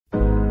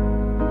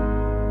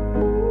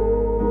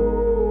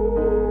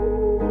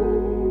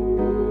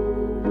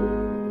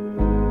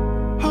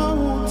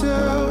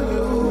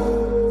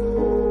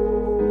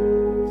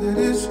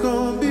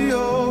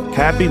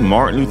Happy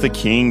Martin Luther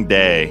King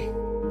Day.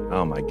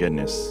 Oh my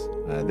goodness.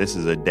 This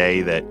is a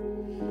day that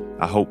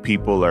I hope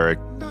people are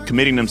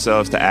committing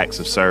themselves to acts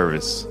of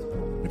service.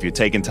 If you're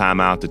taking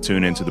time out to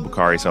tune into the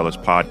Bakari Sellers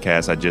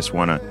podcast, I just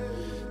want to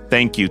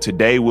thank you.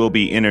 Today we'll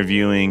be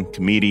interviewing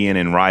comedian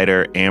and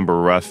writer Amber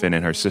Ruffin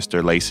and her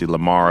sister Lacey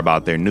Lamar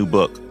about their new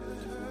book,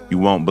 You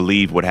Won't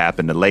Believe What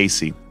Happened to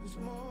Lacey.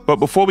 But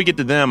before we get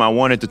to them, I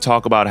wanted to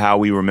talk about how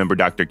we remember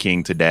Dr.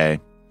 King today,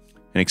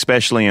 and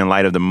especially in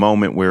light of the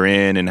moment we're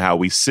in and how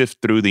we sift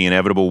through the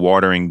inevitable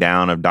watering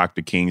down of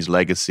Dr. King's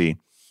legacy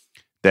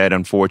that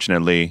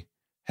unfortunately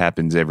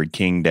happens every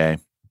King Day.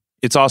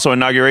 It's also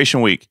Inauguration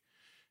Week.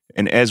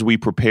 And as we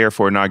prepare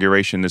for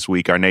inauguration this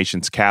week, our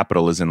nation's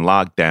capital is in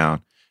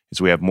lockdown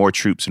as we have more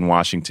troops in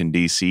Washington,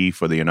 D.C.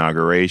 for the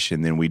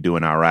inauguration than we do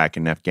in Iraq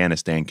and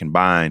Afghanistan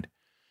combined.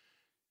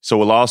 So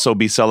we'll also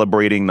be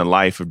celebrating the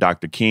life of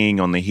Dr. King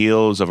on the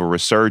heels of a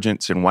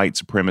resurgence in white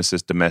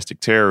supremacist domestic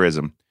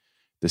terrorism,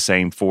 the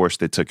same force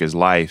that took his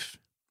life.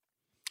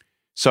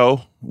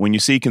 So when you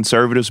see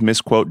conservatives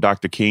misquote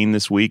Dr. King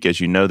this week,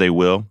 as you know they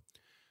will,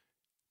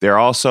 they're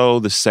also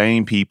the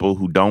same people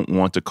who don't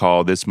want to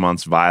call this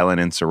month's violent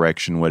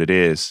insurrection what it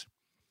is.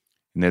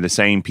 And they're the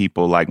same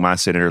people like my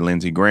Senator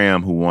Lindsey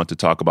Graham who want to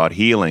talk about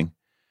healing,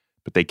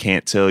 but they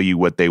can't tell you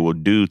what they will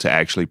do to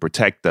actually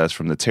protect us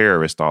from the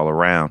terrorists all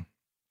around.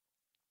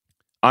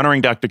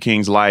 Honoring Dr.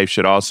 King's life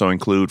should also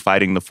include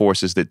fighting the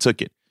forces that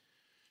took it.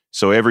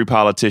 So every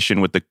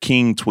politician with a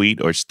King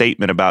tweet or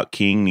statement about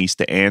King needs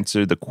to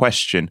answer the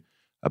question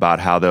about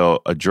how they'll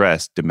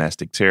address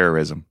domestic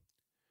terrorism.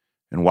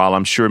 And while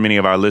I'm sure many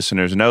of our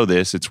listeners know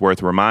this, it's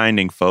worth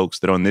reminding folks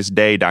that on this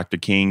day, Dr.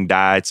 King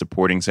died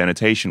supporting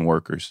sanitation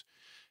workers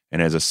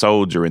and as a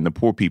soldier in the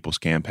Poor People's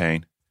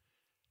Campaign.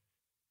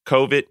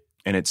 COVID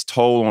and its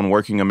toll on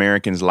working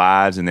Americans'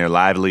 lives and their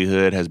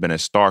livelihood has been a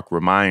stark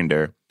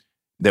reminder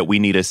that we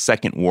need a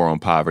second war on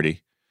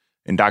poverty.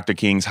 And Dr.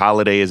 King's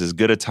holiday is as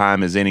good a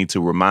time as any to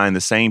remind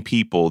the same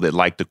people that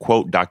like to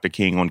quote Dr.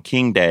 King on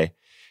King Day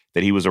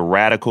that he was a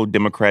radical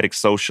democratic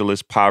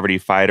socialist poverty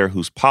fighter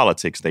whose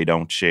politics they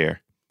don't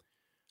share.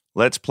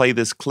 Let's play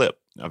this clip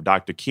of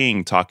Dr.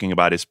 King talking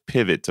about his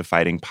pivot to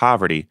fighting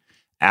poverty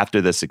after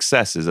the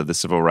successes of the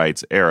civil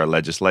rights era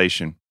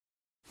legislation.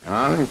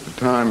 I think the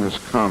time has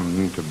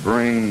come to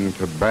bring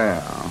to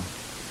bear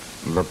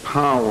the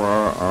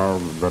power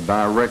of the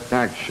direct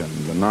action,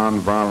 the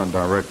nonviolent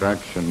direct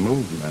action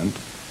movement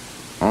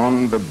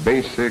on the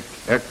basic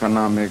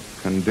economic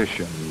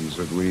conditions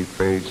that we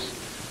face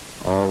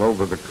all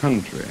over the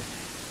country.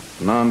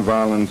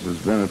 Nonviolence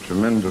has been a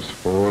tremendous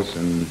force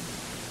in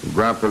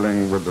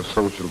grappling with the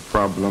social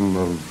problem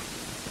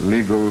of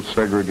legal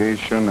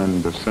segregation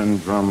and the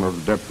syndrome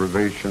of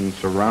deprivation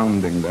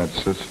surrounding that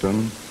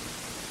system.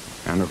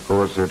 And of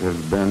course it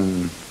has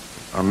been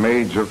a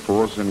major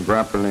force in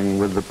grappling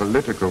with the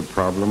political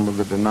problem of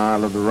the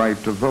denial of the right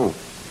to vote.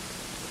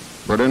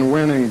 But in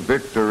winning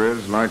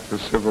victories like the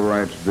Civil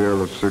Rights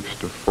Bill of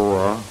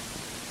 '64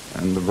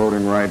 and the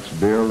Voting Rights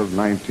Bill of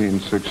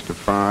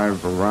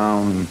 1965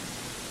 around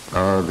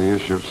the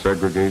issue of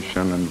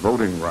segregation and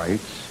voting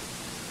rights,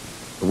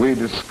 we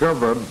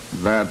discovered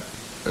that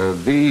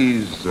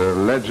these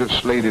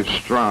legislative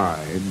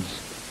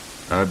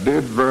strides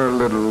did very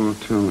little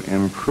to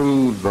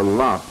improve the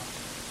lot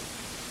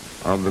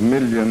of the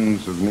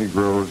millions of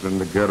Negroes in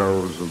the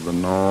ghettos of the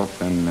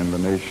North and in the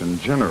nation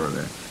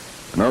generally.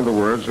 In other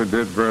words, it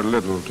did very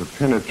little to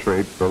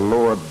penetrate the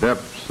lower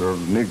depths of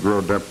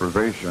Negro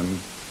deprivation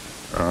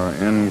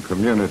in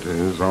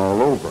communities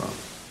all over.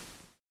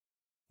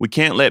 We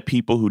can't let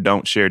people who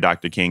don't share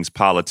Dr. King's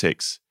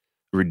politics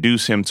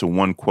reduce him to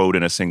one quote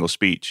in a single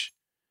speech.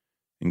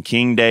 And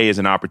King Day is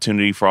an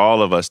opportunity for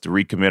all of us to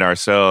recommit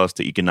ourselves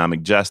to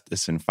economic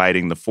justice and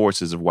fighting the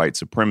forces of white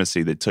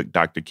supremacy that took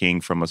Dr. King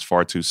from us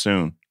far too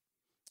soon.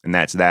 And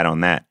that's that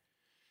on that.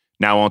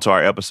 Now on to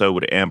our episode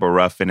with Amber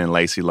Ruffin and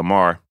Lacey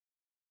Lamar.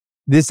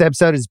 This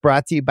episode is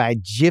brought to you by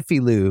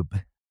Jiffy Lube.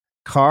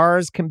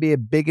 Cars can be a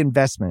big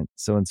investment,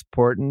 so it's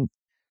important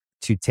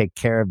to take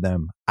care of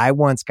them. I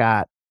once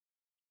got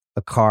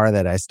a car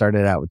that I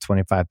started out with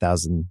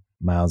 25,000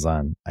 miles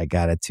on. I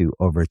got it to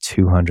over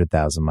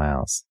 200,000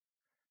 miles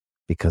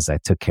because I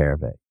took care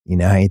of it. You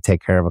know how you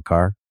take care of a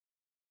car?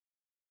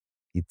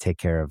 You take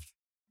care of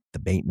the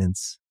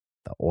maintenance,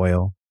 the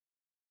oil,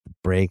 the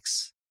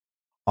brakes,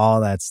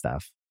 all that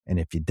stuff. And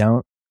if you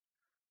don't,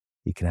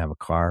 you can have a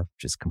car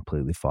just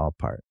completely fall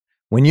apart.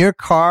 When your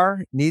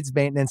car needs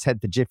maintenance,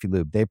 head to Jiffy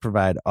Lube. They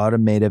provide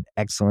automotive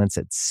excellence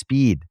at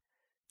speed.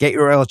 Get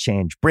your oil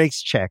change,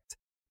 brakes checked,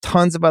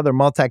 tons of other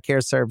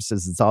multi-care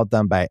services. It's all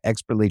done by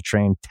expertly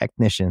trained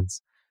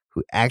technicians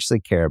who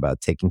actually care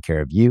about taking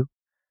care of you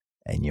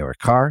and your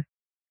car.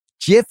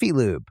 Jiffy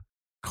Lube,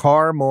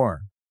 car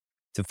more.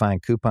 To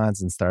find coupons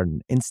and start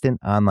an instant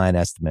online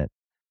estimate,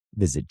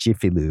 visit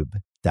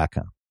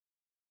jiffylube.com.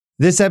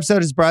 This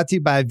episode is brought to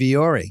you by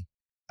Viore.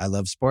 I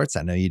love sports.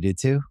 I know you do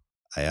too.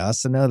 I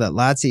also know that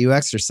lots of you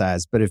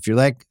exercise, but if you're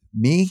like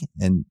me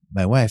and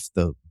my wife,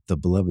 the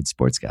beloved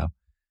sports gal,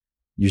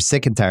 You're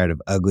sick and tired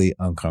of ugly,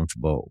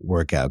 uncomfortable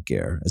workout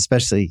gear,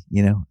 especially,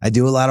 I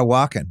do a lot of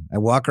walking. I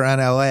walk around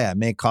LA. I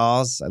make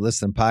calls. I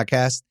listen to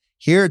podcasts.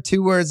 Here are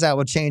 2 words that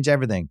will change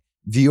everything.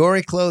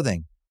 Vuori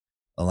Clothing,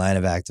 a line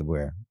of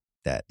activewear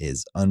that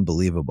is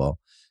unbelievable.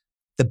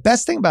 The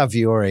best thing about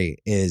Vuori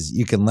is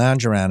you can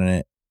lounge around in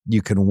it.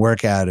 You can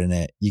work out in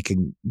it. You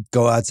can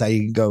go outside.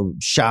 You can go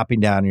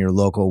shopping down in your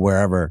local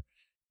wherever.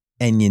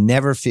 And you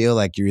never feel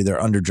like you're either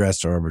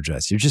underdressed or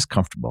overdressed. You're just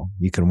comfortable.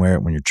 You can wear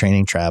it when you're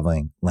training,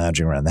 traveling,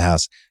 lounging around the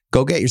house.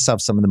 Go get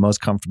yourself some of the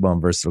most comfortable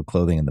and versatile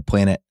clothing on the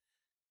planet.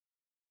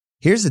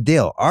 Here's the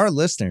deal. Our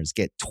listeners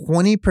get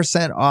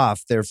 20%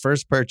 off their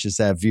first purchase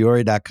at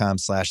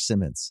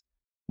vuori.com/Simmons.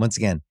 Once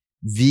again,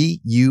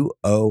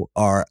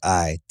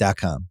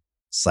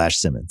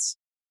 vuori.com/Simmons.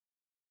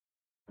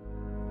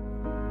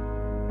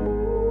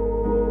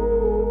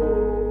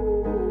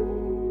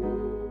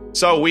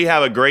 So we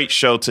have a great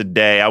show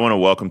today. I want to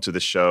welcome to the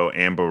show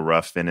Amber,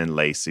 Ruffin, and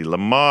Lacey.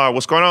 Lamar,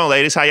 what's going on,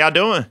 ladies? How y'all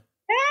doing?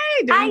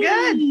 Hey, doing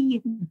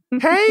good.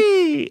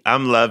 Hey,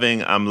 I'm loving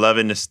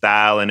the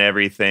style and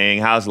everything.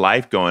 How's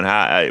life going?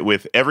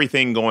 With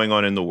everything going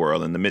on in the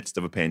world in the midst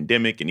of a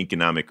pandemic, an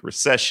economic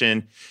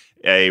recession,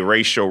 a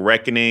racial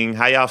reckoning,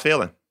 how y'all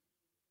feeling?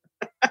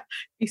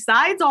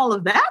 Besides all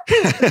of that,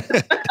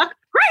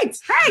 great.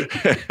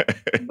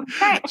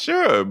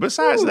 Sure.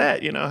 Besides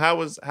that,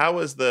 how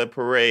was the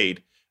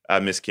parade?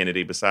 Miss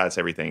Kennedy, besides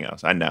everything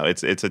else. I know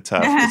it's a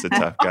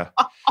tough go.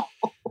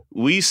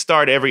 We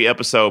start every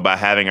episode by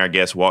having our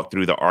guests walk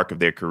through the arc of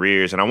their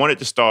careers. And I wanted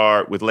to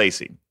start with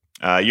Lacey.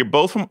 You're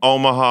both from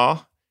Omaha.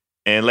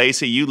 And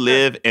Lacey, you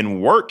live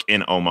and work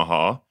in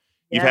Omaha.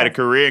 You've had a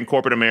career in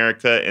corporate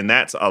America, and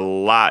that's a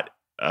lot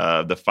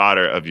of the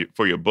fodder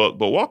for your book.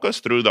 But walk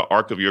us through the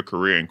arc of your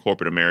career in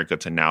corporate America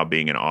to now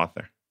being an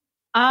author.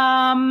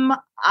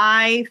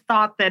 I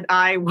thought that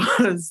I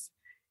was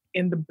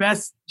in the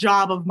best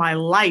job of my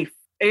life.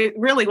 It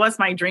really was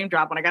my dream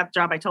job. When I got the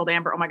job, I told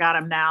Amber, oh my God,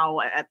 I'm now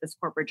at this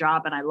corporate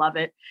job and I love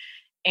it.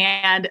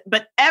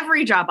 But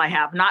every job I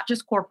have, not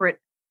just corporate,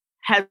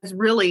 has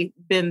really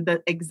been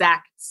the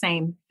exact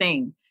same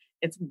thing.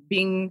 It's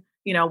being,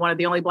 one of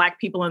the only Black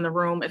people in the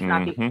room, if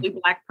not the only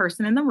Black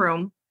person in the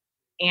room.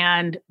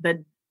 And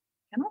can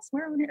I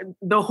swear on here?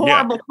 The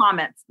horrible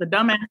comments, the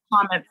dumbass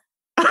comments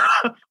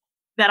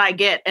that I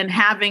get, and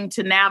having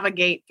to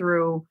navigate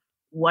through,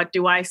 what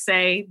do I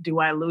say? Do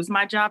I lose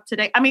my job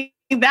today? I mean,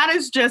 that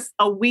is just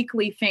a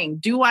weekly thing.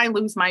 Do I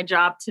lose my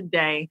job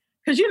today?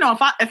 Because,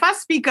 if I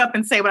speak up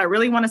and say what I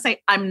really want to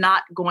say, I'm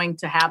not going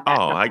to have that.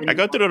 I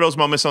go through those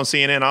moments on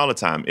CNN all the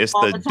time. It's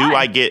do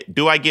I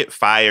get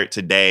fired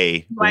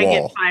today? Do I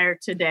get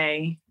fired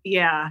today?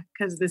 Yeah,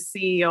 because the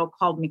CEO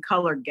called me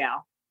colored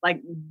gal.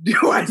 Like,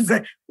 do I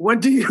say,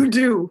 what do you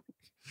do?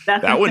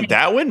 That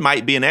one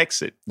might be an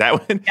exit.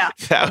 That one. Yeah.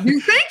 You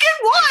think it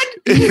would?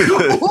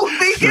 You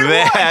think it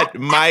that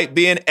would? Might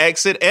be an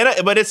exit,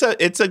 but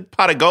it's a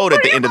pot of gold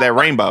at the end of that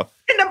rainbow.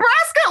 In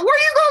Nebraska, where are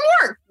you going to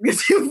work?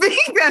 Because you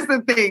think that's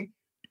the thing.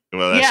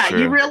 Well, that's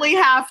true. You really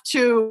have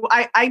to.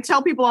 I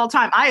tell people all the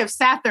time. I have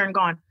sat there and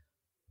gone,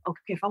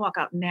 okay, if I walk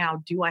out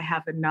now, do I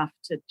have enough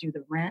to do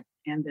the rent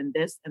and then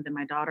this and then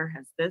my daughter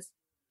has this?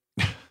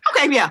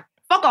 Okay, yeah.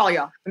 Fuck all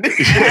y'all.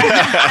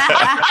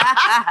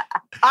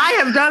 I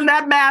have done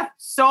that math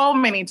so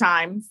many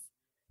times.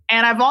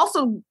 And I've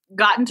also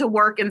gotten to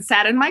work and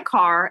sat in my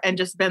car and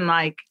just been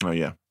like, oh,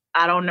 yeah,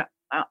 I don't know,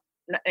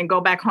 and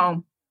go back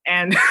home.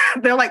 And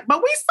they're like,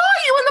 but we saw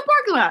you in the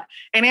parking lot.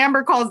 And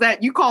Amber calls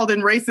that, you called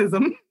in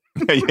racism.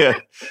 Yeah,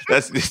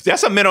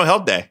 that's a mental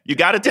health day. You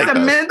got to take It's a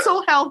those.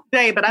 mental health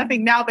day, but I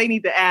think now they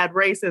need to add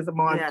racism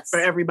on for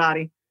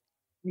everybody.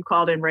 You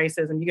called in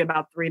racism. You get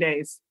about 3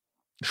 days.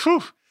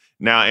 Whew.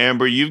 Now,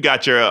 Amber, you've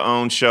got your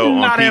own show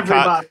on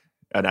Peacock.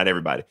 Not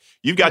everybody.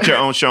 You've got your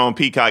own show on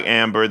Peacock,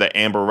 Amber, the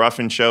Amber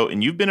Ruffin Show,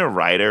 and you've been a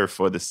writer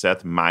for the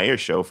Seth Meyers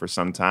Show for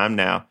some time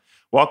now.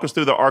 Walk us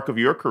through the arc of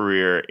your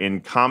career in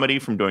comedy,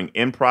 from doing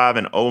improv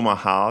in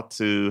Omaha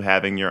to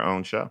having your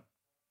own show.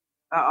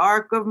 The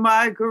arc of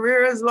my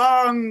career is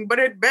long, but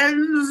it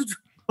bends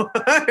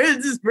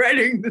towards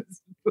writing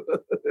this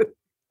book.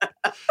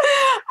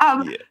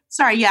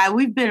 Sorry,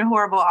 we've been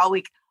horrible all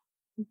week.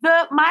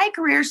 My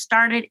career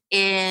started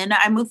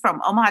I moved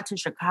from Omaha to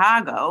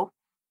Chicago,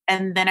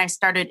 and then I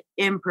started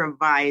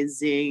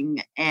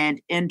improvising and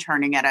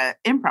interning at an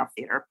improv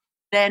theater.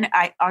 Then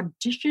I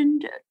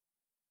auditioned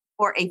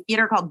for a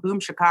theater called Boom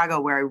Chicago,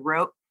 where I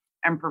wrote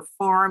and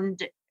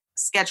performed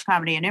sketch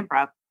comedy and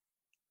improv.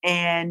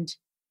 And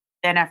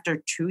then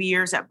after 2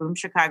 years at Boom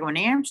Chicago in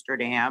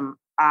Amsterdam,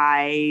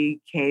 I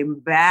came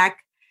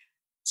back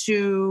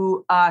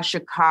to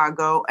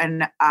Chicago,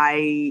 and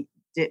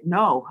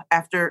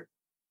after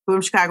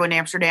Boom Chicago in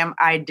Amsterdam,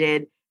 I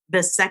did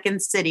the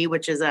Second City,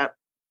 which is a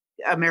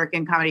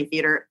American comedy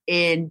theater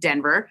in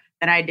Denver.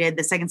 Then I did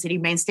the Second City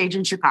main stage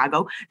in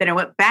Chicago. Then I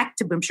went back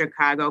to Boom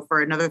Chicago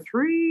for another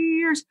 3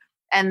 years.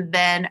 And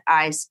then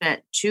I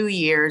spent 2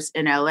 years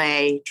in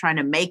LA trying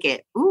to make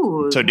it.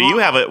 Ooh. So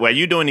while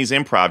you doing these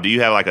improv, do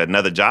you have like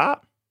another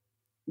job?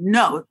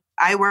 No,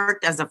 I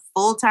worked as a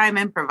full-time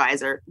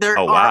improviser. There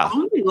Oh, are wow.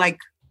 only like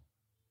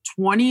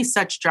 20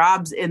 such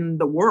jobs in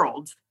the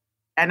world,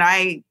 and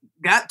I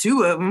got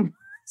 2 of them.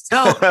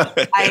 So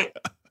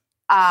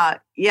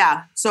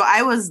so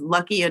I was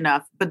lucky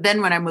enough. But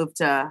then when I moved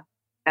to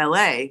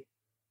LA,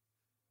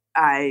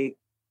 I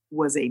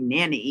was a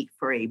nanny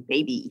for a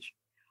baby,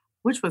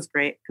 which was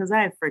great because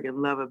I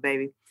friggin' love a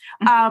baby.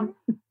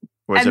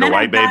 Was it a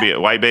white baby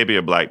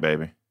or black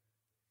baby?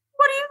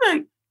 What do you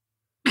think?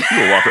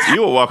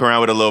 You were walking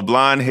around with a little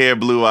blonde hair,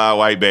 blue eye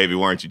white baby,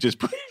 weren't you?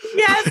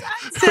 Yes,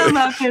 I still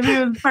love him. He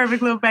was a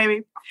perfect little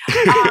baby.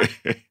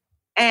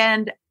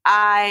 And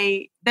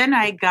I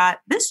got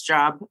this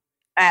job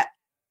at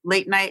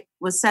Late Night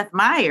with Seth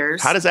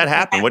Meyers. How does that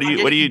happen? Do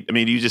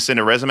you just send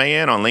a resume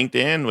in on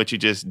LinkedIn? What, you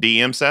just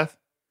DM Seth?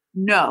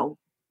 No,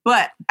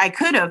 but I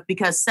could have,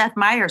 because Seth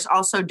Meyers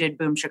also did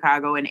Boom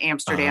Chicago in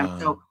Amsterdam.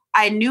 So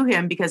I knew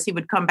him because he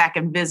would come back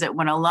and visit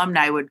when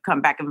alumni would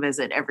come back and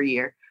visit every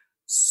year.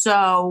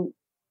 So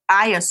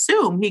I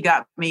assume he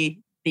got me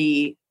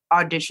the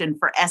audition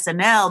for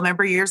SNL.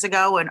 Remember years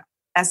ago when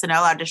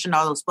SNL auditioned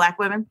all those black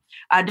women?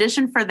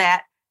 Auditioned for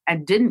that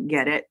and didn't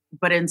get it,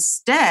 but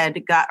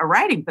instead got a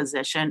writing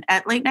position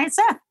at Late Night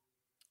Seth.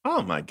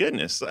 Oh my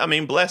goodness. I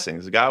mean,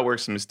 blessings. God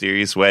works in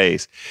mysterious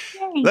ways.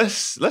 Yay.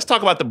 Let's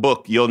talk about the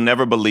book. You'll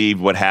Never Believe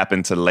What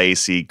Happened to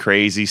Lacey.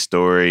 Crazy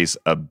Stories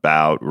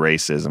About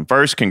Racism.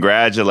 First,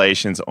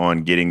 congratulations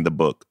on getting the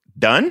book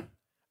done.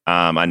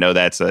 I know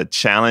that's a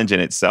challenge in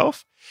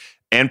itself,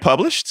 and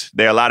published.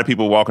 There are a lot of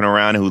people walking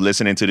around who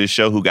listening to this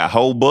show who got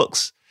whole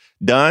books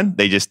done.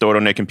 They just store it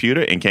on their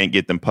computer and can't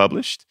get them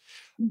published.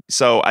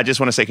 So I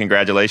just want to say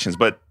congratulations.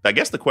 But I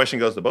guess the question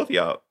goes to both of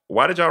y'all.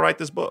 Why did y'all write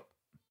this book?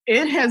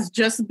 It has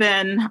just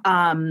been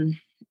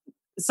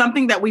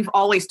something that we've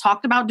always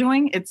talked about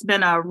doing. It's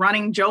been a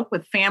running joke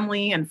with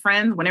family and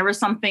friends. Whenever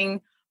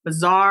something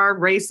bizarre,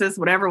 racist,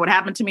 whatever would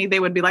happen to me, they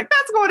would be like,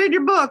 "That's going in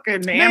your book."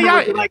 And Amber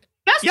would be like,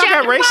 "That's y'all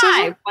got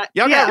racism. 5.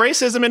 Y'all got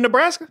racism in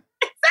Nebraska?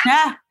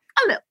 Yeah.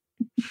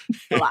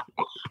 A lot.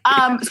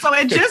 So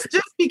it just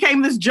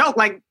became this joke.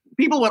 Like,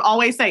 people would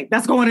always say,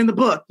 "That's going in the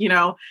book," you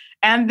know.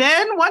 And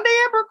then one day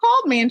Amber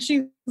called me and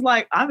she's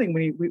like, "I think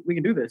we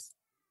can do this."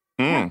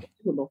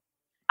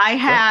 I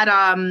had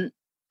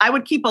I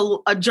would keep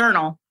a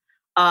journal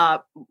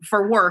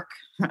for work.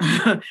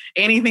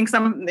 Anytime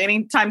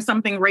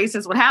something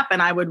racist would happen,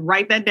 I would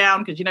write that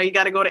down, because you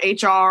got to go to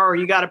HR, or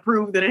you got to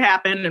prove that it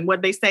happened and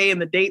what they say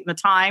and the date and the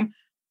time.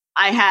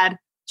 I had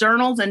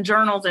journals and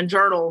journals and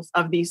journals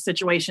of these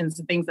situations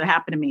and things that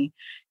happened to me.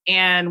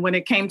 And when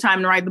it came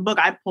time to write the book,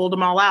 I pulled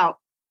them all out,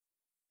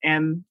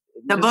 and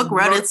the book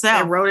wrote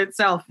itself. It wrote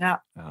itself. Yeah.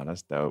 Oh,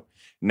 that's dope.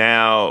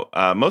 Now,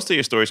 most of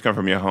your stories come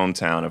from your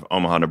hometown of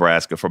Omaha,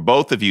 Nebraska. For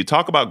both of you,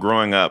 talk about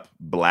growing up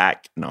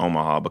Black in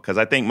Omaha, because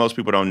I think most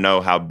people don't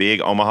know how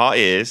big Omaha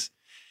is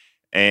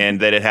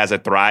and that it has a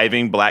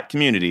thriving Black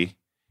community.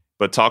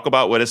 But talk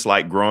about what it's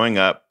like growing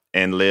up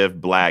and live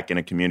Black in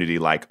a community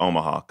like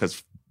Omaha.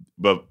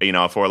 But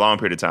for a long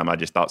period of time, I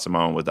just thought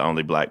Simone was the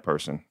only Black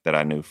person that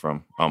I knew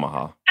from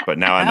Omaha. But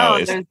now I know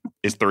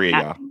it's 3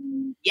 of y'all.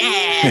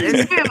 Yeah,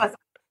 there's 3 of us.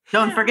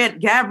 Don't forget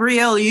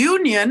Gabrielle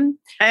Union.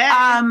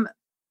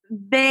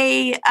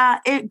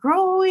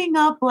 Growing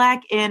up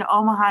Black in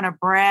Omaha,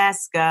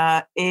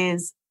 Nebraska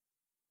is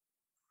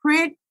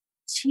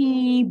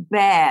pretty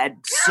bad,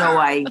 so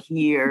I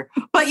hear.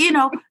 But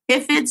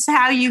if it's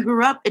how you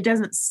grew up, it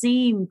doesn't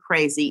seem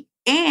crazy.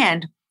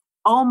 And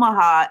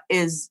Omaha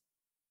is,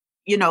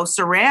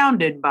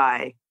 surrounded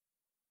by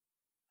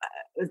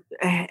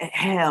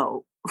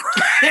hell.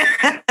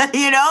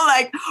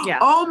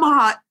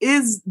 Omaha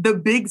is the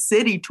big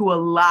city to a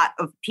lot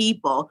of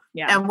people.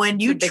 Yeah. And when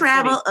you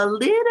travel a little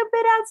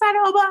bit outside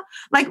Omaha,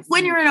 like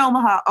when you're in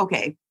Omaha,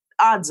 okay,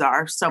 odds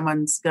are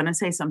someone's going to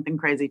say something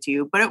crazy to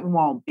you, but it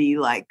won't be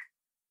like,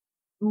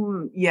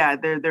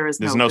 there's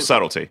no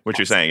subtlety. What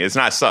you're saying, it's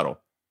not subtle.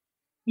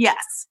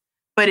 Yes.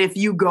 But if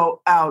you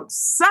go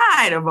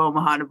outside of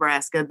Omaha,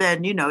 Nebraska,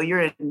 then,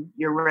 you're in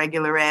your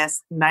regular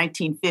ass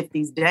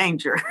 1950s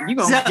danger. You're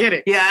going to get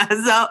it. Yeah.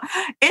 So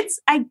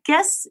I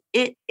guess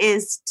it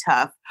is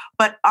tough.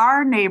 But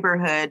our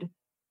neighborhood,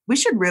 we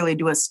should really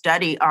do a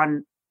study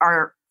on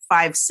our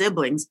 5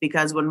 siblings,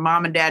 because when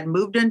Mom and Dad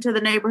moved into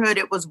the neighborhood,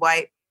 it was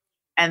white.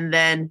 And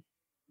then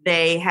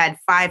they had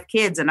 5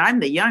 kids, and I'm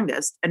the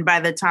youngest. And by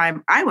the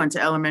time I went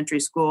to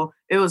elementary school,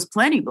 it was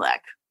plenty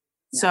Black.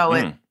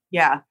 So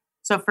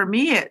So for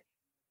me, it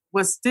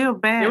was still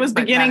bad. It was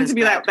beginning to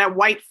be that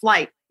white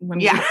flight.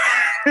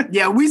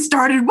 Yeah, we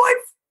started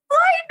white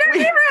flight.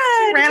 We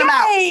ran them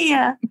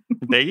out.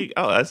 There you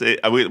go. That's it.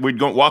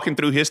 We're walking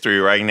through history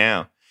right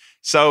now.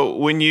 So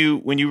when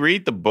you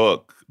read the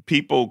book,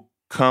 people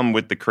come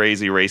with the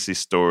crazy racist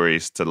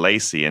stories to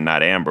Lacey and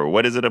not Amber.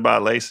 What is it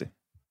about Lacey?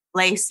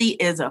 Lacey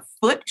is a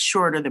foot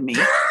shorter than me.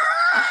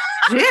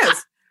 She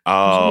is.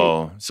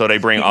 Oh, so they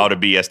bring all the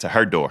BS to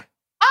her door.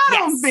 I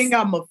don't think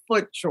I'm a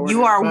foot shorter.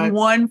 You are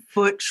 1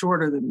 foot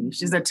shorter than me.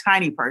 She's a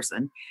tiny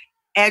person.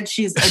 and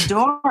she's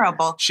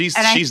adorable. She's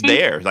And I think-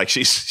 there. Like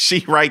she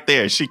right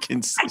there. She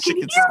can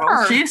hear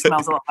her. She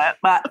smells a little bit,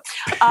 but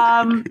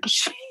I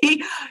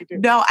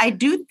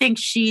do think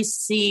she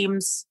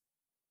seems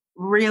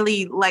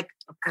really like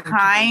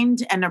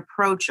kind and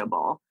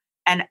approachable.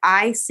 And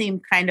I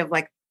seem kind of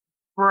like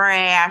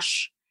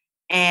brash,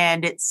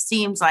 and it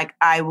seems like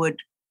I would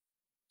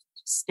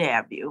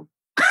stab you.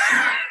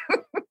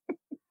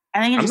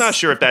 I'm not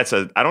sure if that's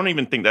I don't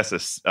even think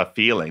that's a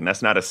feeling.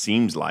 That's not a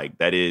seems like.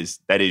 That is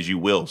you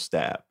will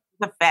stab.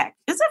 The fact.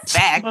 It's a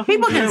fact.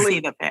 People can see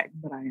the fact.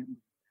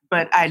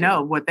 But I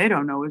know what they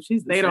don't know is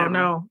they don't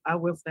know. I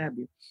will stab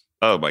you.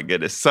 Oh my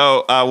goodness.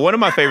 So one of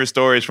my favorite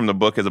stories from the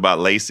book is about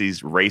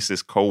Lacey's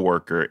racist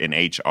coworker in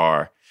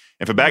HR.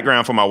 And for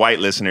background for my white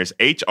listeners,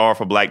 HR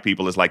for Black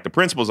people is like the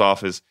principal's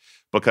office,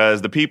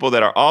 because the people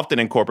that are often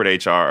in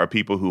corporate HR are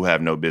people who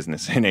have no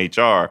business in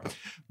HR.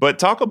 But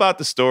talk about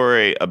the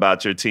story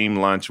about your team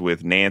lunch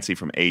with Nancy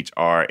from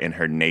HR and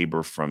her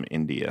neighbor from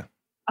India.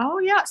 Oh,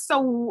 yeah.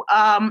 So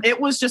it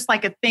was just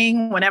like a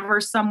thing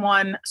whenever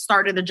someone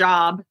started a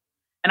job,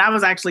 and I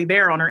was actually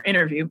there on her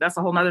interview. That's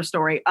a whole nother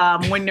story.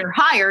 When you're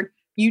hired,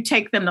 you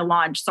take them to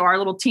lunch. So our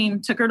little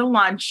team took her to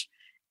lunch,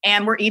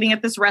 and we're eating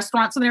at this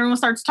restaurant. So then everyone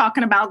starts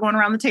talking about going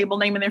around the table,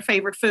 naming their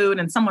favorite food.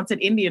 And someone said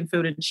Indian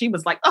food. And she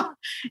was like, oh,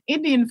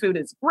 Indian food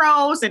is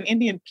gross. And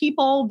Indian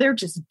people, they're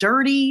just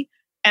dirty.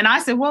 And I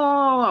said,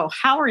 whoa,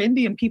 how are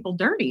Indian people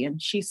dirty?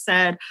 And she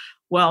said,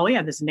 well, we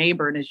had this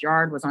neighbor and his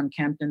yard was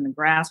unkempt and the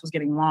grass was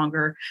getting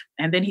longer.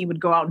 And then he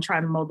would go out and try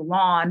to mow the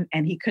lawn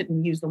and he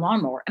couldn't use the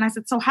lawnmower. And I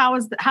said, so how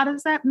does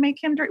that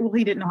make him dirty? Well,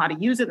 he didn't know how to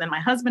use it. And then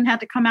my husband had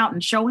to come out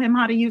and show him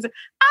how to use it.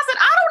 I said,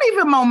 I don't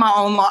even mow my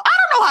own lawn. I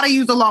don't know how to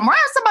use a lawnmower. I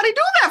have somebody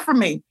do that for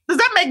me. Does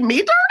that make me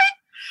dirty?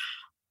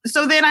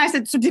 So then I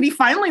said, so did he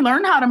finally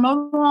learn how to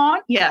mow the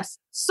lawn? Yes.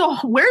 So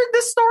where's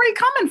this story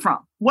coming from?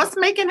 What's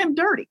making him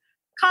dirty?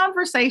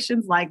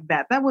 Conversations like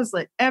that. That was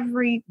an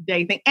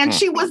everyday thing. And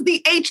she was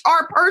the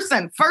HR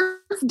person.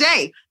 First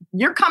day.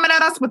 You're coming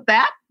at us with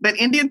that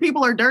Indian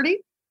people are dirty?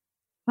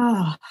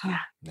 Oh,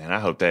 man, I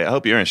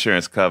hope your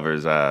insurance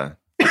covers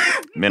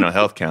mental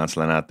health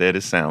counseling out there.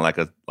 This sounds like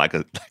a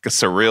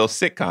surreal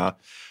sitcom.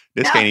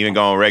 This can't even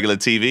go on regular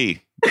TV.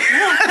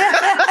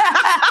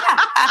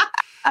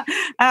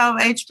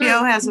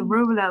 HBO has a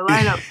room in that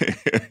lineup.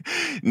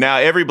 Now,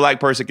 every Black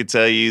person could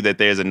tell you that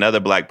there's another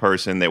Black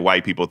person that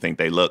white people think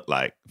they look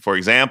like. For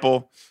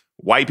example,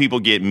 white people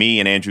get me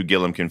and Andrew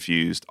Gillum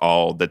confused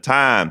all the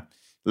time.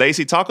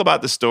 Lacey, talk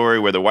about the story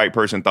where the white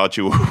person thought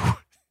you were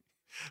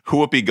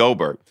Whoopi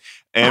Goldberg.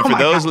 And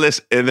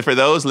for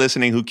those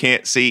listening who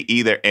can't see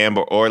either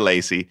Amber or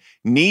Lacey,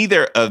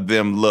 neither of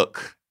them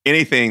look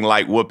anything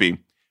like Whoopi.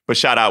 But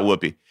shout out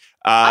Whoopi.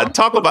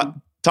 Talk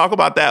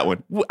about that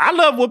one. I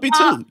love Whoopi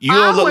too. You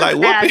don't look like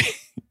Whoopi.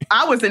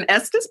 I was in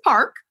Estes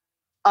Park,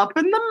 up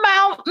in the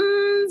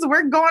mountains.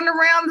 We're going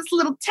around this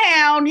little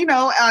town. You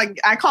know,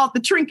 I call it the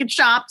trinket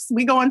shops.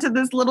 We go into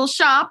this little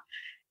shop,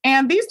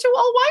 and these two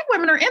old white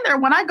women are in there.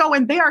 When I go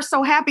in, they are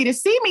so happy to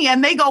see me,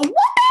 and they go,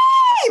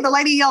 Whoopi! The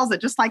lady yells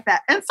it just like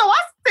that. And so I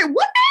said,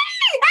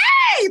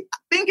 Whoopi! Hey!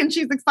 Thinking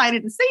she's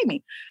excited to see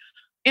me.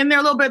 In there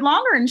a little bit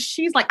longer, and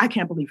she's like, I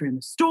can't believe you're in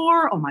the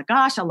store. Oh my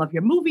gosh, I love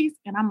your movies.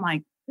 And I'm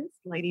like, this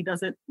lady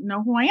doesn't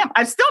know who I am.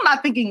 I'm still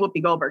not thinking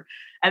Whoopi Goldberg.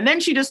 And then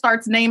she just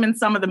starts naming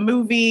some of the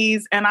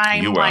movies. And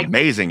I'm You were like,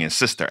 amazing in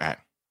Sister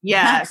Act.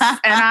 Yes. And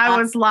I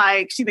was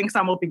like, she thinks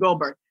I'm Whoopi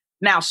Goldberg.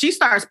 Now she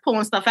starts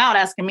pulling stuff out,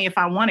 asking me if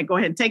I want it. Go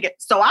ahead and take it.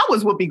 So I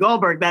was Whoopi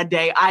Goldberg that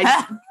day.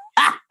 I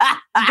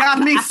got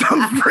me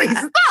some free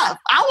stuff.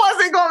 I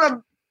wasn't going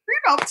to,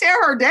 tear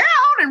her down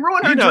and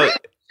ruin her dream.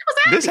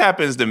 This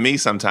happens to me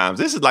sometimes.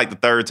 This is like the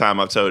third time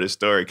I've told this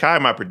story. Kai,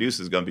 my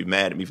producer, is going to be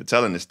mad at me for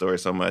telling this story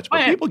so much.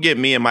 But people get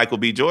me and Michael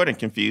B. Jordan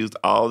confused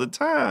all the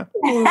time.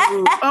 Ooh,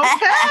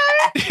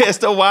 okay. It's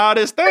the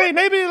wildest thing.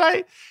 They be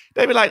like,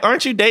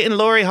 aren't you dating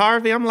Lori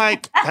Harvey? I'm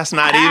like, that's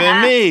not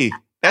even me.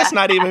 That's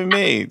not even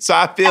me. So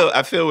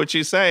I feel what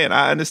you're saying.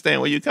 I understand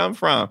where you come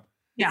from.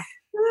 Yeah.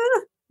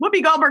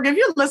 Whoopi Goldberg, if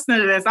you're listening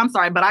to this, I'm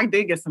sorry, but I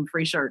did get some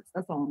free shirts.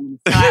 That's all I'm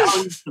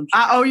going to say.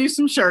 I owe you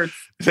some shirts.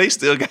 They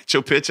still got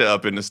your picture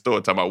up in the store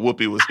talking about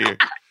Whoopi was here.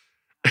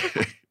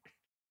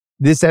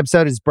 This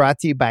episode is brought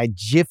to you by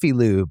Jiffy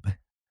Lube.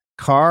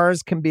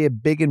 Cars can be a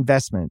big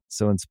investment,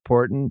 so it's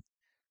important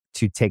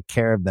to take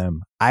care of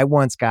them. I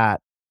once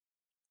got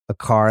a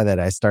car that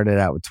I started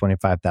out with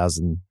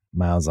 25,000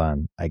 miles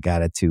on. I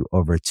got it to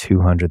over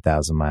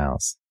 200,000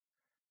 miles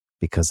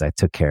because I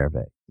took care of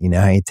it. You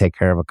know how you take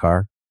care of a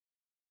car?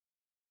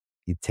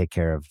 You take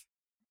care of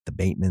the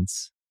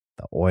maintenance,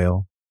 the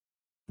oil,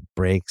 the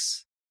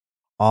brakes,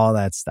 all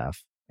that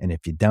stuff. And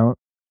if you don't,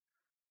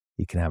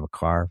 you can have a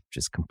car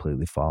just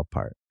completely fall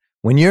apart.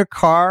 When your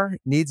car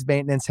needs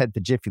maintenance, head to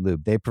Jiffy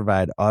Lube. They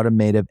provide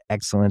automotive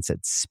excellence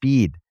at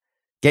speed.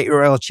 Get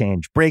your oil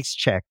change, brakes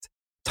checked,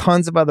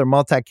 tons of other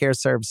multi-care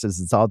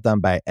services. It's all done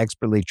by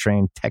expertly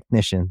trained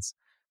technicians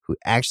who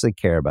actually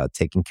care about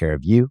taking care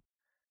of you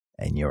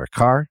and your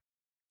car.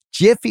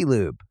 Jiffy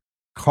Lube,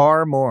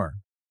 car more.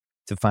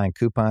 To find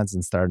coupons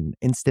and start an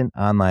instant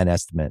online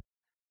estimate,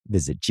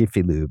 Visit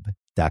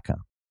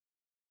jiffylube.com.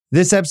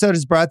 This episode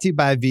is brought to you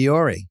by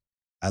Viore.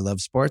 I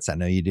love sports. I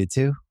know you do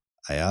too.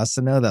 I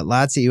also know that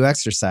lots of you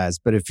exercise,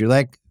 but if you're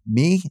like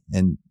me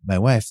and my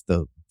wife,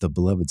 the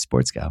beloved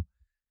sports gal,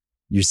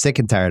 you're sick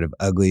and tired of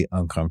ugly,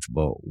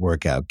 uncomfortable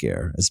workout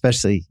gear.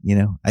 Especially,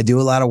 I do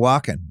a lot of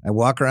walking. I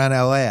walk around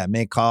LA. I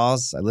make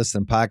calls. I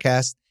listen to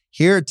podcasts.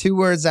 Here are 2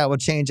 words that will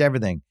change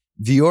everything.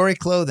 Viore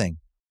Clothing,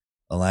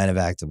 a line of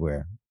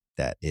activewear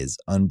that is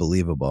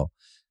unbelievable.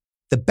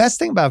 The best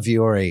thing about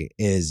Viore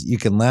is you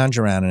can lounge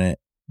around in it.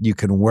 You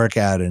can work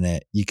out in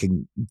it. You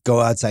can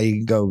go outside. You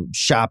can go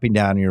shopping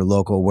down in your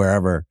local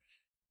wherever.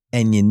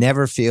 And you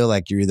never feel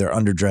like you're either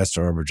underdressed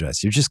or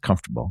overdressed. You're just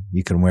comfortable.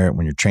 You can wear it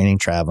when you're training,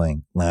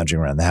 traveling, lounging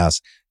around the house.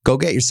 Go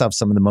get yourself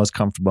some of the most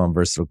comfortable and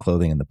versatile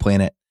clothing on the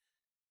planet.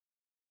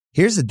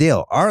 Here's the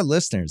deal. Our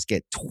listeners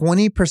get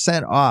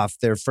 20% off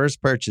their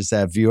first purchase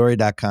at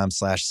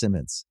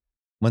Viore.com/Simmons.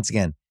 Once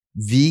again,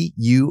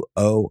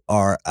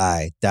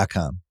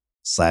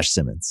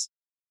 VUORI.com/Simmons.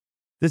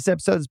 This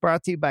episode is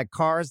brought to you by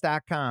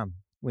Cars.com.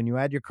 When you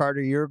add your car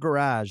to your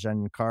garage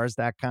on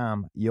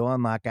Cars.com, you'll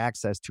unlock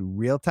access to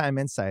real-time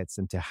insights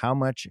into how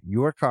much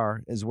your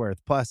car is worth.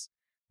 Plus,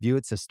 view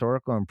its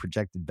historical and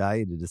projected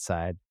value to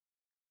decide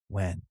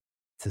when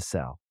to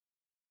sell.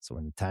 So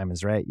when the time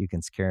is right, you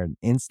can secure an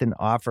instant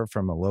offer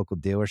from a local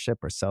dealership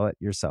or sell it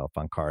yourself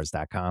on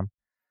Cars.com.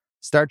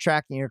 Start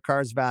tracking your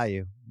car's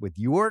value with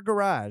your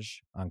garage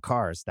on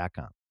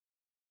Cars.com.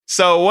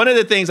 So one of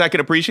the things I could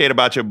appreciate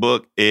about your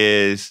book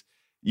is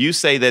you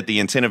say that the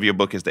intent of your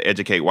book is to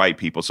educate white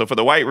people. So for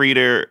the white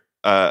reader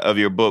of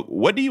your book,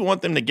 what do you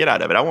want them to get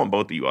out of it? I want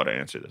both of you all to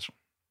answer this one.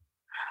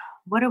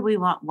 What do we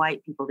want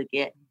white people to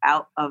get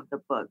out of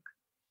the book?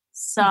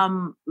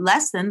 Some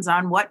lessons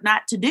on what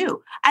not to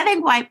do. I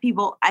think white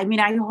people, I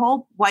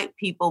hope white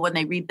people, when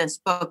they read this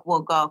book,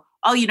 will go,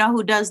 oh, you know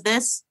who does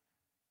this?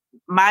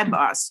 My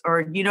boss.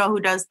 Or you know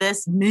who does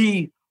this?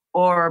 Me.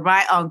 Or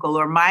my uncle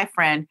or my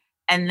friend.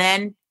 And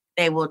then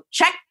they will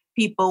check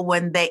people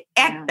when they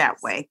act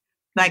that way.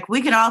 Like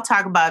we can all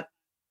talk about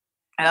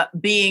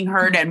being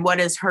hurt and what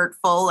is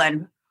hurtful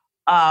and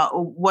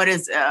what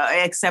is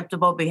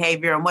acceptable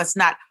behavior and what's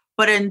not.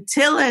 But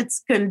until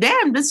it's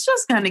condemned, it's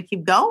just going to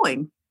keep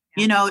going.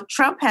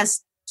 Trump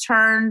has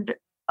turned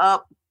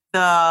up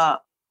the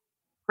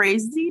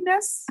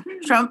craziness.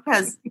 Trump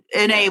has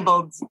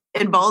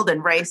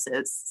emboldened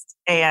racists.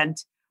 And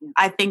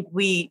I think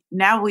we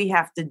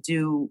have to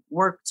do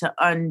work to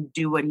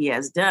undo what he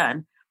has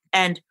done.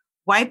 And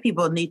white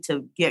people need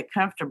to get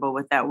comfortable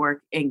with that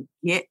work and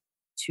get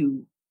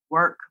to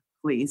work,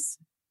 please.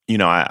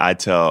 I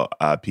tell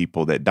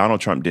people that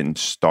Donald Trump didn't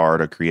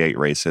start or create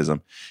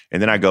racism.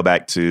 And then I go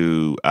back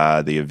to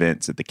the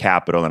events at the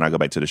Capitol and I go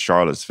back to the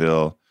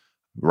Charlottesville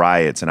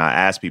riots and I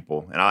ask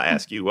people, and I'll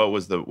ask you, what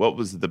was the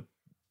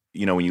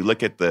when you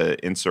look at the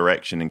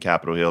insurrection in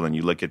Capitol Hill and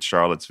you look at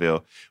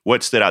Charlottesville,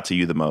 what stood out to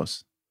you the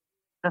most?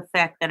 The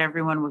fact that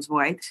everyone was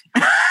white.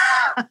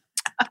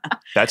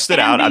 That stood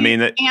out.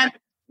 And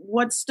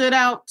what stood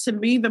out to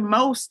me the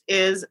most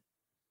is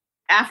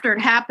after it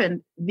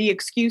happened, the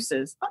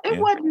excuses. It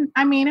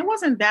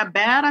wasn't that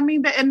bad.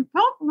 And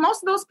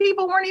most of those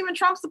people weren't even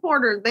Trump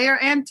supporters. They are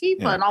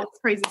Antifa and all this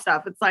crazy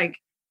stuff. It's like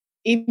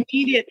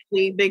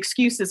immediately the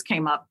excuses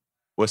came up.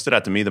 What stood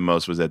out to me the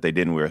most was that they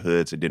didn't wear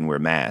hoods, they didn't wear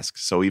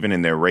masks. So even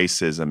in their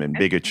racism and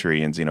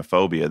bigotry and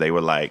xenophobia, they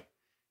were like,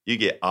 you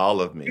get all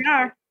of me.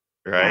 Yeah.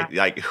 Right?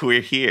 Yeah. Like,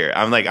 we're here.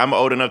 I'm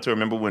old enough to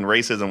remember when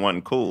racism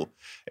wasn't cool.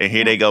 And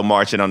here they go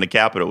marching on the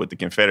Capitol with the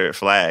Confederate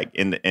flag.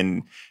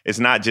 And it's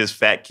not just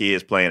fat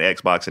kids playing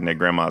Xbox in their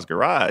grandma's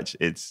garage.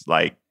 It's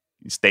like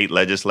state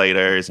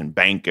legislators and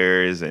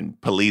bankers and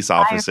police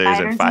officers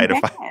and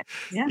firefighters.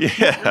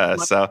 Yeah.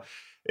 So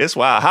it's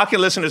wild. How can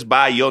listeners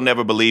buy You'll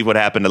Never Believe What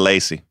Happened to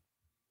Lacey?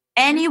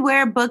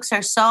 Anywhere books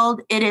are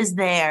sold, it is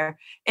there.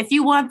 If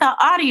you want the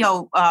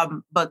audio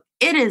book,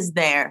 it is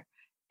there.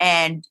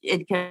 And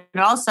it can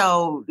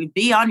also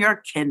be on your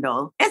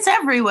Kindle. It's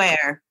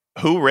everywhere.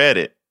 Who read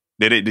it?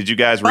 Did you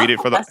guys read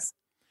it for us?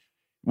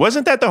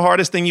 Wasn't that the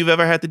hardest thing you've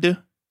ever had to do?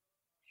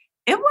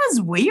 It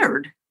was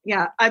weird.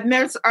 Yeah.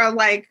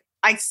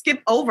 I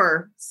skip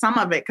over some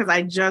of it because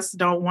I just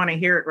don't want to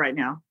hear it right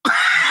now.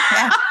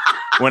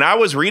 When I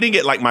was reading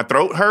it, like my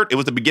throat hurt. It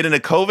was the beginning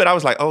of COVID. I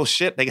was like, oh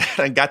shit, they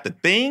got the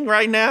thing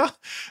right now.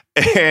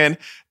 And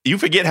you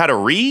forget how to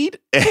read.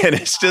 And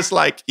it's just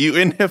like you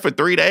in there for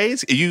 3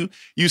 days. You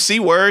see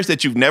words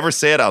that you've never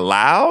said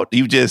aloud.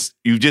 You've just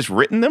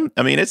written them.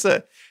 I mean,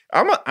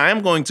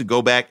 I'm going to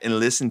go back and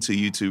listen to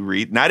you two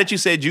read. Now that you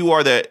said you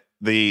are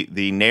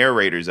the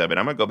narrators of it,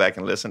 I'm going to go back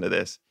and listen to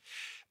this.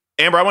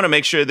 Amber, I want to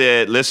make sure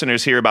that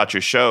listeners hear about your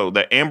show,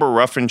 the Amber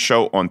Ruffin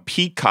Show on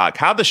Peacock.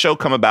 How'd the show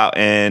come about?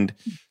 And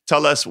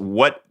tell us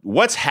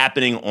what's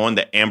happening on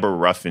the Amber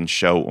Ruffin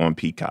Show on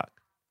Peacock.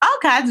 All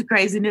kinds of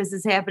craziness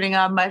is happening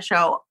on my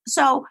show.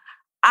 So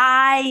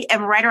I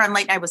am a writer on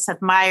Late Night with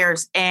Seth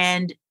Meyers,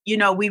 and,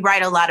 we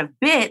write a lot of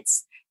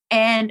bits.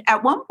 And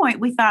at one point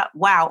we thought,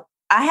 wow,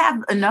 I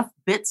have enough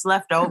bits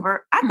left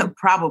over. I could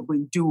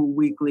probably do a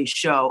weekly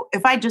show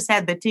if I just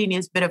had the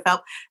teeniest bit of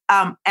help.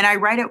 And I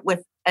write it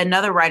with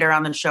another writer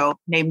on the show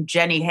named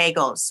Jenny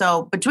Hagel.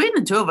 So between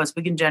the two of us,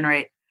 we can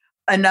generate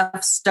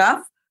enough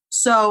stuff.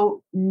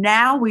 So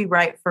now we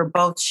write for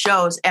both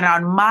shows. And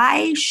on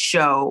my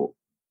show,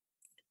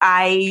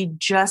 I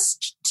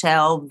just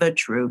tell the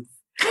truth.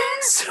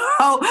 So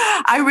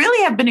I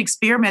really have been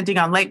experimenting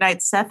on Late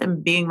Night Seth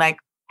and being like,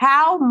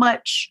 how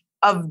much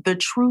of the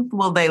truth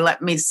will they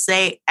let me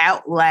say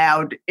out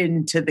loud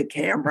into the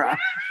camera?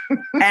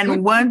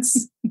 And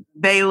once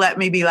they let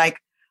me be like,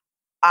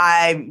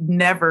 I've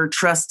never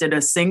trusted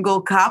a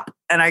single cop,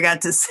 and I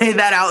got to say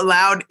that out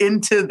loud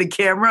into the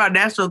camera on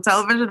national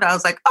television, I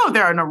was like, oh,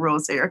 there are no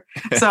rules here.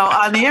 So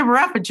on the Amber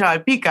Ruffin Show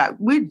at Peacock,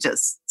 we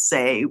just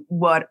say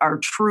what our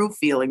true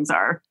feelings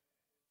are.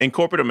 In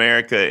corporate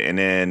America and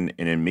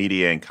in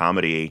media and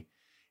comedy,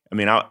 I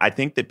mean, I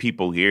think that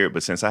people hear it,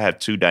 but since I have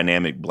two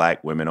dynamic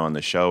Black women on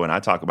the show, and I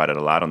talk about it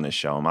a lot on this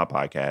show, on my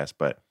podcast,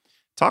 but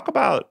talk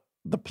about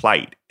the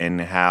plight and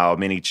how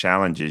many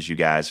challenges you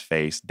guys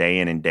face day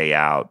in and day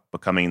out,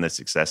 becoming the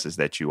successes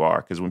that you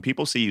are. Because when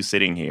people see you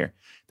sitting here,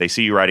 they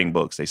see you writing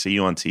books, they see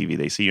you on TV,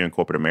 they see you in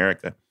corporate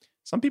America.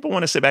 Some people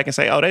want to sit back and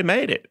say, oh, they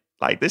made it.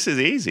 Like, this is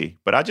easy.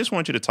 But I just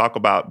want you to talk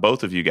about,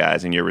 both of you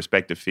guys in your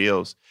respective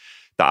fields,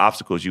 the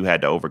obstacles you had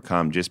to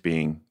overcome just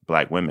being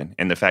Black women.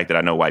 And the fact that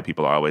I know white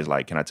people are always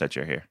like, can I touch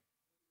your hair?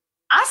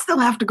 I still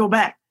have to go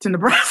back to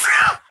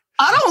Nebraska.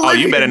 I don't live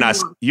you better here not.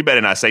 anymore. You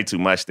better not say too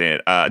much then.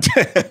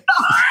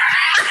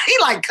 He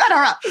like, cut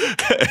her up.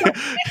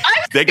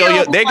 There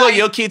go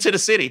your key to the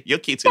city. Your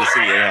key to the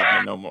city ain't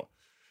happening no more.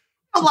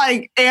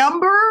 Like,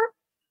 Amber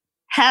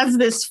has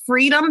this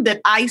freedom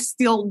that I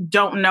still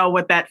don't know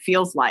what that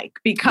feels like.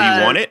 Because Do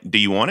you want it? Do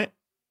you want it?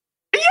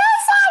 Yes,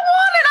 I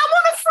want it. I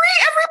want to free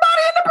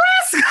everybody in Nebraska.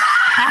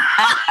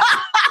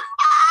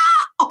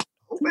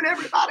 With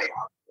everybody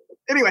else.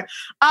 Anyway,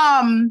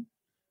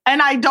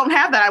 and I don't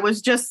have that. I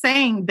was just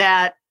saying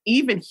that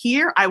even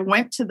here, I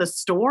went to the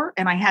store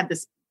and I had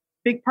this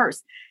big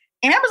purse.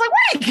 And I was like, why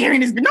are you carrying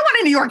this? No one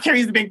in New York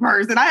carries a big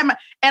purse. And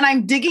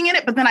I'm digging in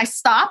it, but then I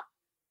stop.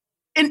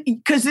 And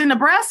because in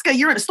Nebraska,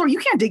 you're in a store, you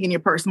can't dig in your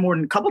purse more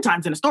than a couple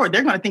times in a store.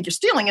 They're going to think you're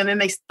stealing, and then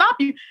they stop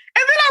you. And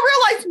then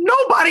I realized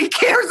nobody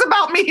cares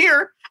about me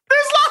here.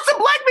 There's lots of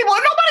Black people,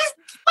 and nobody's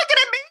looking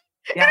at me.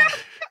 Yeah.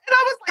 And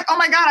I was like, oh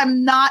my God,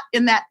 I'm not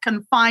in that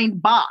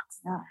confined box.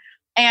 Yeah.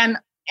 And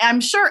I'm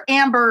sure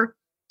Amber,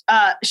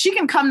 she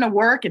can come to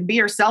work and be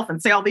herself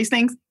and say all these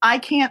things. I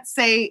can't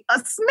say a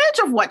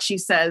smidge of what she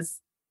says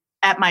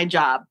at my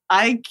job.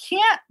 I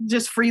can't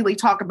just freely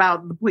talk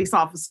about the police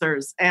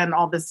officers and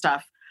all this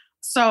stuff.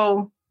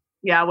 So,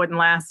 yeah, it wouldn't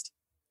last.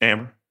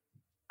 Amber?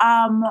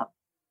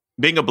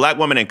 Being a Black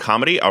woman in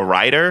comedy, a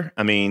writer,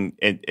 I mean,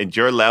 at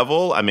your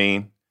level, I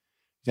mean,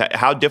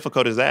 how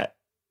difficult is that?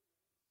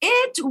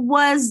 It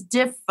was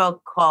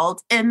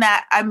difficult in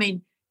that, I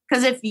mean,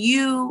 because if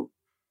you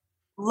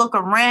look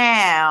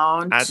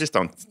around, I just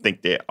don't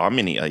think there are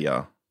many of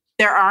y'all.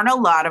 there aren't a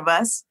lot of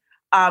us.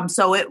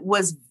 So it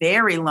was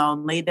very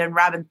lonely. Then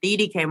Robin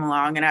Thede came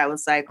along and I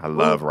was like, I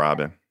love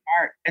Robin.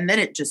 And then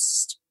it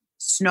just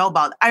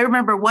snowballed. I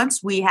remember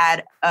once we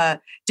had a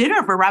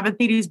dinner for Robin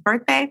Thede's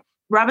birthday.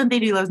 Robin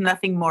Thede loves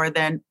nothing more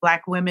than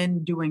Black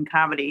women doing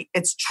comedy.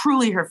 It's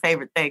truly her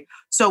favorite thing.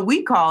 So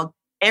we called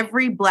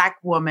every Black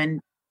woman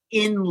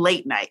in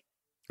late night.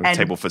 And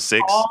table for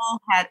 6?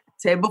 All had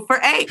table for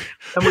 8.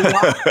 And we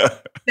all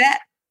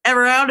sat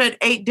around and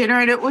ate dinner,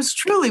 and it was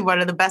truly one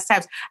of the best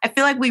times. I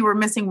feel like we were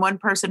missing one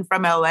person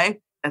from LA.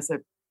 That's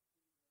it.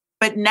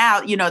 But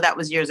now, you know, that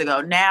was years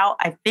ago. Now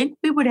I think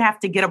we would have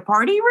to get a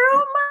party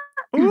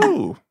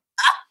room.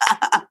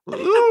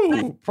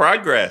 Ooh,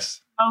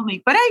 progress.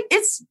 But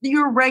it's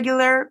your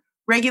regular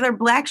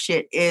Black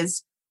shit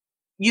is,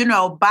 you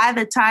know, by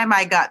the time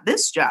I got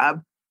this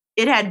job,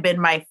 it had been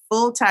my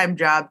full-time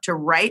job to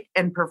write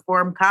and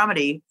perform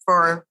comedy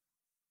for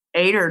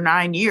 8 or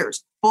 9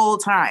 years, full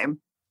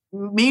time.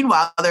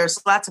 Meanwhile, there's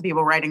lots of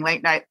people writing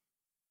late night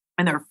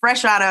and they're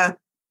fresh out of,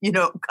 you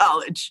know,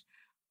 college.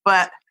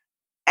 But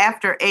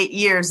after 8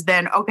 years,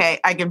 then, okay,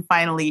 I can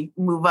finally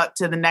move up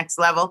to the next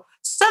level.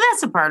 So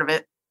that's a part of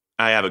it.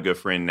 I have a good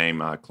friend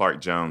named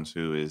Clark Jones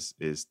who is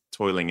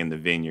toiling in the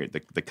vineyard,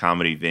 the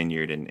comedy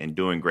vineyard, and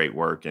doing great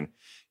work and,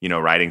 you know,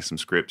 writing some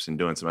scripts and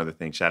doing some other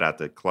things. Shout out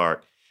to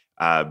Clark.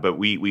 But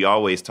we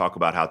always talk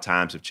about how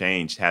times have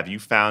changed. Have you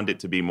found it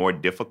to be more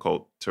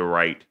difficult to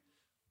write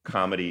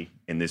comedy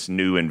in this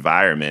new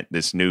environment,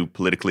 this new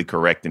politically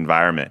correct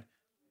environment?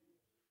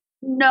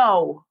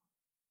 No.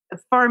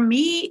 For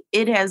me,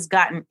 it has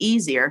gotten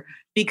easier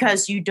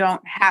because you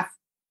don't have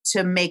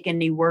to make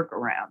any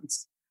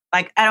workarounds.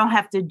 Like, I don't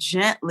have to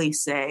gently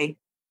say,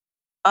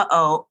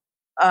 a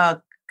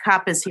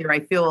cop is here.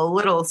 I feel a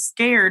little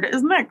scared.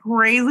 Isn't that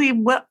crazy?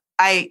 What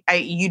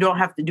you don't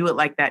have to do it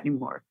like that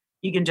anymore.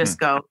 You can just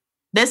go,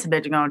 this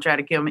bitch gonna try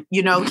to kill me.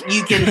 You know,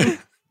 you can,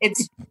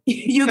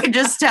 you can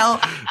just tell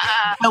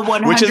the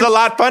 100. Which is a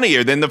lot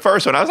funnier than the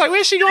first one. I was like,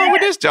 where's she going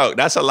with this joke?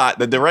 That's a lot.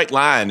 The direct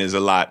line is a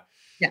lot,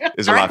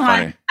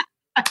 funnier.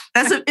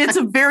 It's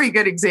a very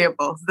good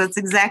example. That's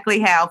exactly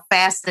how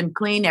fast and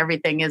clean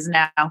everything is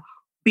now,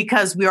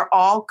 because we're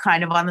all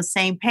kind of on the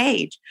same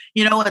page.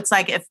 You know, it's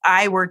like if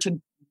I were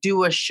to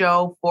do a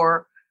show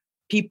for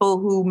people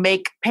who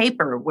make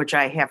paper, which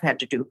I have had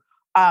to do,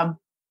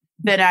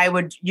 then I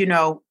would,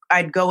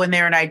 I'd go in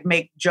there and I'd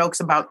make jokes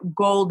about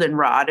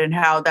goldenrod and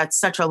how that's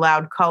such a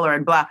loud color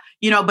and blah,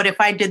 but if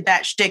I did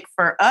that shtick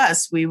for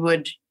us, I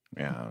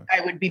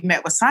would be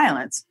met with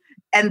silence.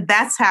 And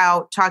that's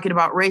how talking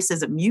about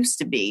racism used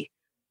to be.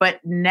 But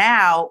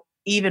now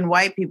even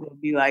white people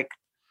would be like,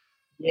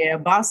 yeah,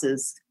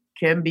 bosses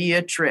can be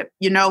a trip.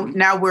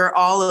 Now we're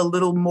all a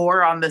little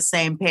more on the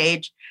same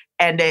page,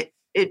 and it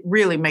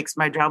really makes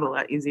my job a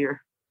lot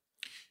easier.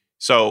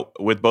 So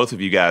with both of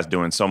you guys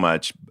doing so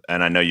much,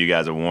 and I know you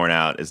guys are worn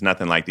out, it's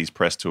nothing like these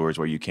press tours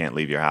where you can't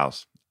leave your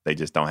house. They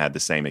just don't have the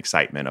same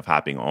excitement of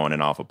hopping on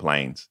and off of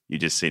planes. You're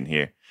just sitting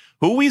here.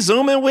 Who we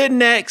zooming with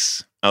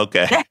next?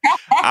 Okay.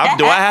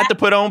 Do I have to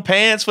put on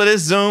pants for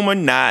this Zoom or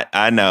not?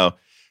 I know.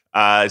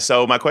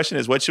 So my question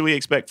is, what should we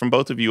expect from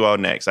both of you all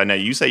next? I know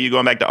you say you're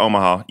going back to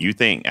Omaha. You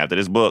think after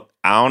this book,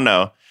 I don't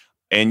know.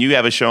 And you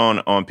have a show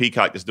on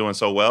Peacock that's doing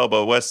so well,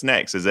 but what's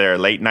next? Is there a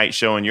late night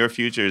show in your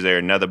future? Is there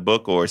another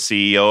book or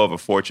CEO of a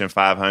Fortune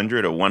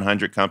 500 or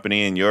 100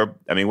 company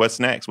what's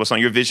next? What's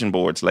on your vision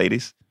boards,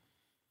 ladies?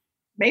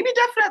 Maybe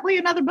definitely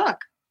another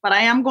book, but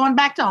I am going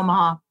back to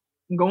Omaha.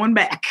 I'm going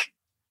back.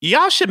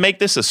 Y'all should make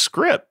this a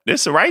script.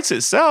 This writes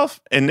itself,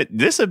 and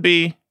this would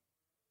be.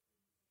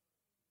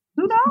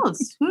 Who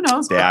knows? Who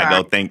knows? There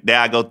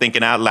I go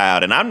thinking out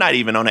loud, and I'm not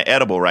even on an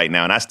edible right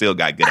now, and I still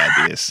got good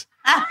ideas.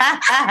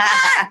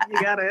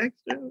 You got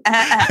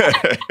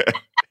extra.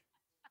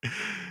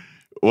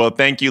 Well,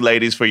 thank you,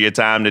 ladies, for your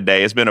time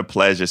today. It's been a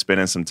pleasure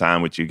spending some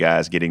time with you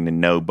guys, getting to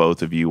know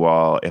both of you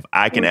all. If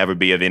I can ever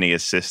be of any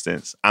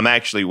assistance, I'm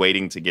actually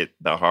waiting to get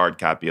the hard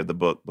copy of the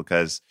book,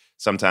 because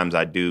sometimes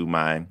I do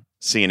my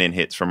CNN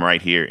hits from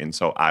right here, and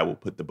so I will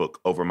put the book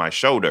over my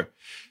shoulder,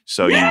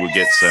 so you will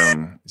get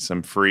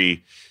some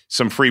free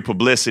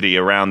publicity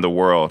around the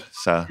world.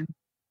 So,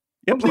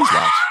 yeah, please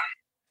watch.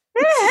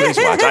 Please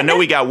watch. I know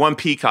we got one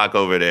Peacock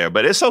over there,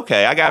 but it's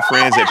okay. I got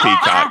friends at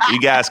Peacock. You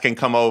guys can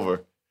come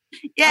over.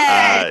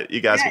 Yeah,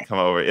 you guys can come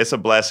over. It's a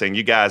blessing.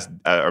 You guys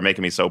are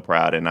making me so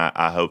proud, and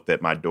I hope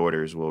that my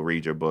daughters will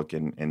read your book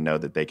and know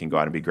that they can go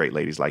out and be great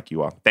ladies like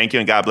you all. Thank you,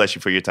 and God bless you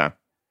for your time.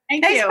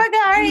 Thanks,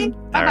 bye.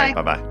 All right,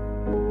 bye-bye.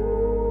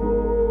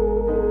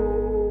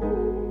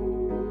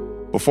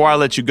 Before I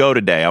let you go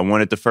today, I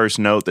wanted to first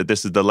note that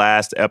this is the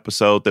last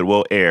episode that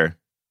will air ...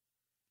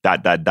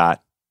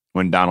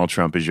 when Donald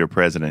Trump is your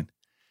president.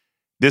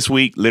 This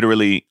week,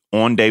 literally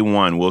on day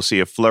one, we'll see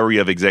a flurry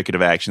of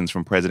executive actions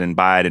from President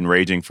Biden,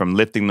 ranging from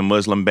lifting the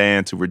Muslim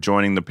ban to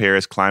rejoining the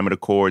Paris Climate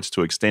Accords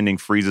to extending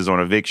freezes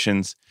on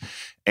evictions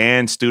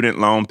and student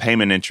loan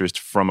payment interest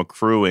from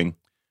accruing.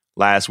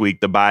 Last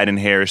week, the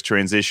Biden-Harris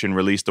transition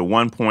released a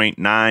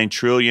 $1.9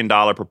 trillion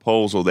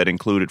proposal that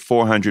included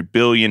 $400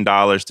 billion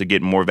to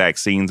get more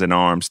vaccines and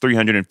arms,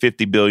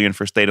 $350 billion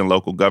for state and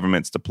local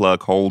governments to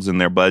plug holes in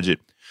their budget,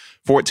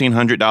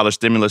 $1,400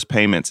 stimulus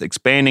payments,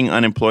 expanding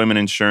unemployment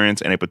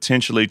insurance, and a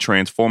potentially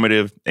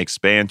transformative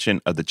expansion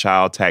of the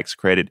child tax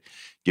credit,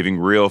 giving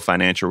real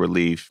financial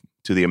relief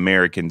to the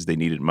Americans they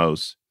needed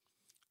most.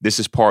 This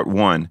is part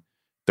one,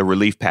 the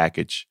relief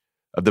package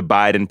of the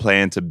Biden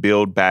plan to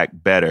build back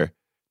better,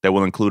 that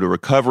will include a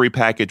recovery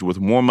package with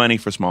more money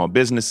for small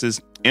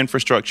businesses,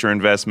 infrastructure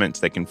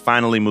investments that can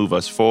finally move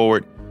us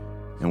forward,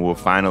 and we'll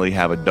finally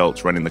have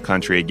adults running the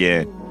country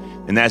again.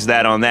 And that's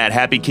that on that.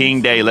 Happy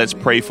King Day. Let's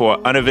pray for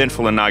an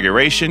uneventful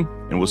inauguration,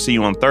 and we'll see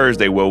you on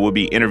Thursday, where we'll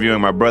be interviewing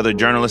my brother,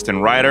 journalist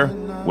and writer,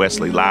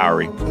 Wesley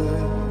Lowery.